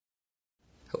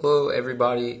Hello,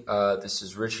 everybody. This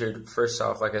is Richard. First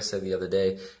off, like I said the other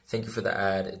day, thank you for the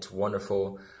ad. It's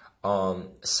wonderful.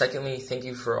 Secondly, thank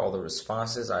you for all the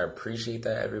responses. I appreciate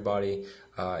that, everybody.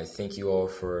 I thank you all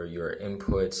for your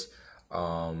inputs.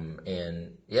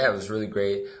 And yeah, it was really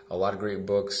great. A lot of great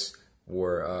books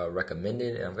were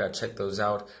recommended, and I've got to check those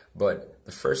out. But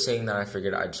the first thing that I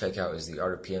figured I'd check out is The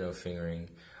Art of Piano Fingering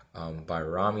by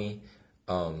Rami.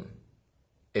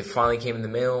 It finally came in the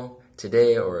mail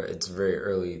today, or it's very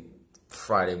early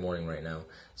Friday morning right now.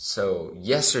 So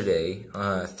yesterday,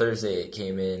 Thursday, it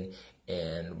came in,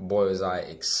 and boy was I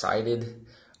excited.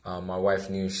 My wife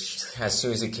knew as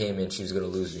soon as it came in, she was going to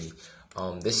lose me.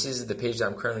 This is the page that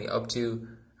I'm currently up to.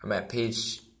 I'm at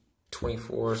page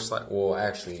 24. Well,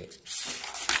 actually,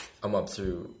 I'm up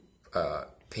through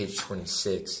page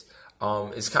 26.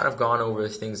 It's kind of gone over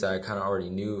things that I kind of already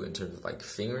knew in terms of like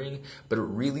fingering, but it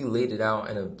really laid it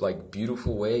out in a like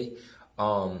beautiful way.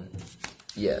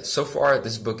 Yeah, so far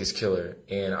this book is killer,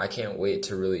 and I can't wait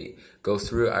to really go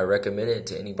through it. I recommend it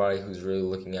to anybody who's really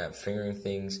looking at fingering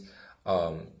things.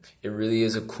 It really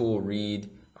is a cool read.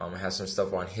 It has some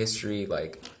stuff on history,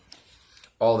 like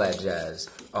all that jazz.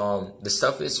 The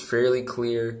stuff is fairly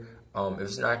clear. If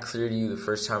it's not clear to you the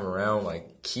first time around,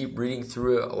 like keep reading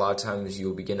through it. A lot of times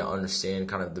you'll begin to understand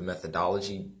kind of the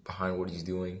methodology behind what he's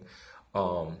doing.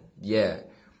 Yeah.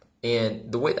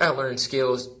 And the way that I learned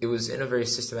scales, it was in a very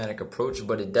systematic approach,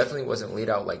 but it definitely wasn't laid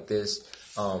out like this.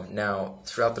 Now,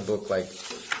 throughout the book, like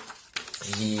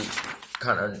he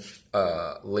kind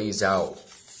of lays out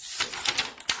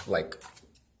like,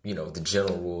 you know, the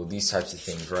general rule, these types of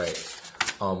things, right?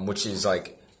 Which is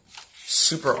like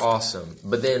super awesome.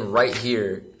 But then right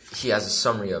here, he has a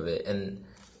summary of it, and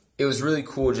it was really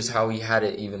cool just how he had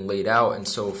it even laid out. And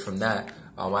so from that,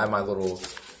 I have my little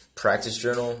practice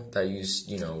journal that I use,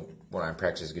 you know, when I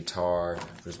practice guitar,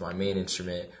 which is my main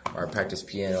instrument, or I practice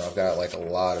piano. I've got like a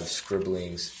lot of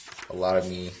scribblings, a lot of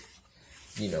me,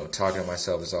 you know, talking to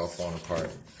myself is all falling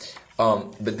apart.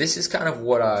 But this is kind of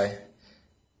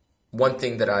one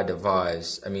thing that I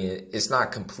devised. I mean, it's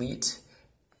not complete,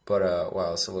 but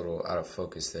wow, it's a little out of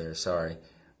focus there, sorry.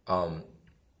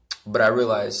 But I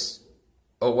realized,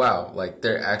 oh wow, like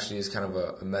there actually is kind of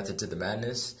a method to the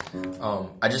madness.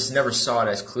 I just never saw it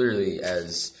as clearly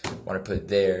as when I put it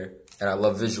there, and I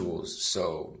love visuals,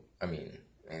 so I mean,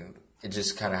 and it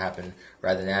just kind of happened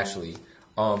rather naturally.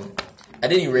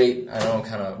 At any rate, I know I'm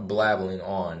kind of blabbling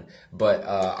on, but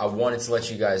I wanted to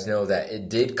let you guys know that it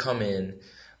did come in,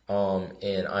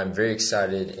 and I'm very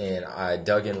excited, and I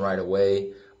dug in right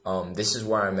away. This is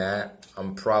where I'm at.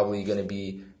 I'm probably going to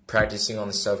be practicing on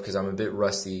the stuff because I'm a bit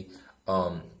rusty.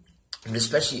 And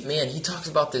especially, man, he talks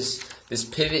about this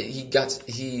pivot.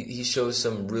 He shows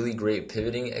some really great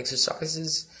pivoting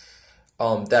exercises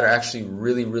that are actually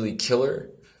really killer.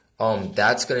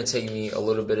 That's gonna take me a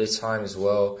little bit of time as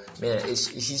well. Man,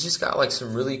 he's just got like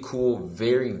some really cool,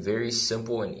 very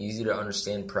simple and easy to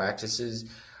understand practices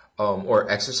or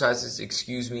exercises.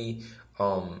 Excuse me.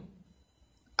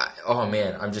 Oh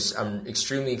man, I'm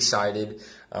extremely excited.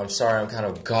 I'm sorry, I'm kind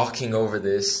of gawking over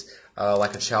this.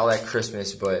 Like a child at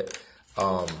Christmas, but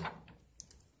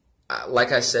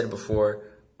like I said before,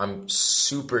 I'm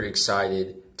super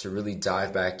excited to really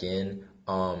dive back in.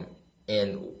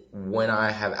 And when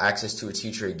I have access to a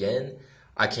teacher again,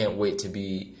 I can't wait to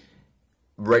be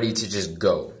ready to just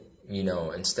go. You know,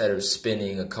 instead of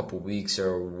spending a couple weeks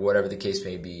or whatever the case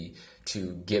may be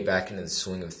to get back into the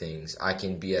swing of things, I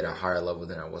can be at a higher level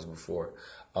than I was before.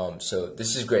 So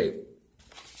this is great.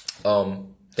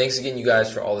 Thanks again, you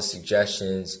guys, for all the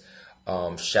suggestions.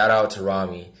 Shout out to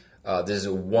Rami. This is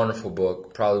a wonderful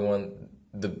book, probably one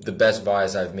of the best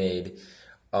buys I've made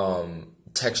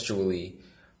textually,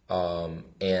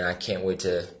 and I can't wait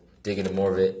to dig into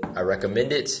more of it. I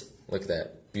recommend it. Look at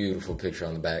that beautiful picture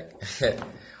on the back.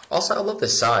 Also, I love the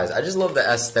size. I just love the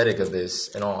aesthetic of this,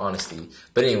 in all honesty.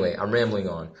 But anyway, I'm rambling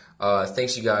on.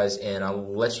 Thanks, you guys, and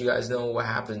I'll let you guys know what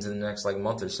happens in the next like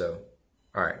month or so.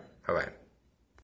 All right, bye-bye.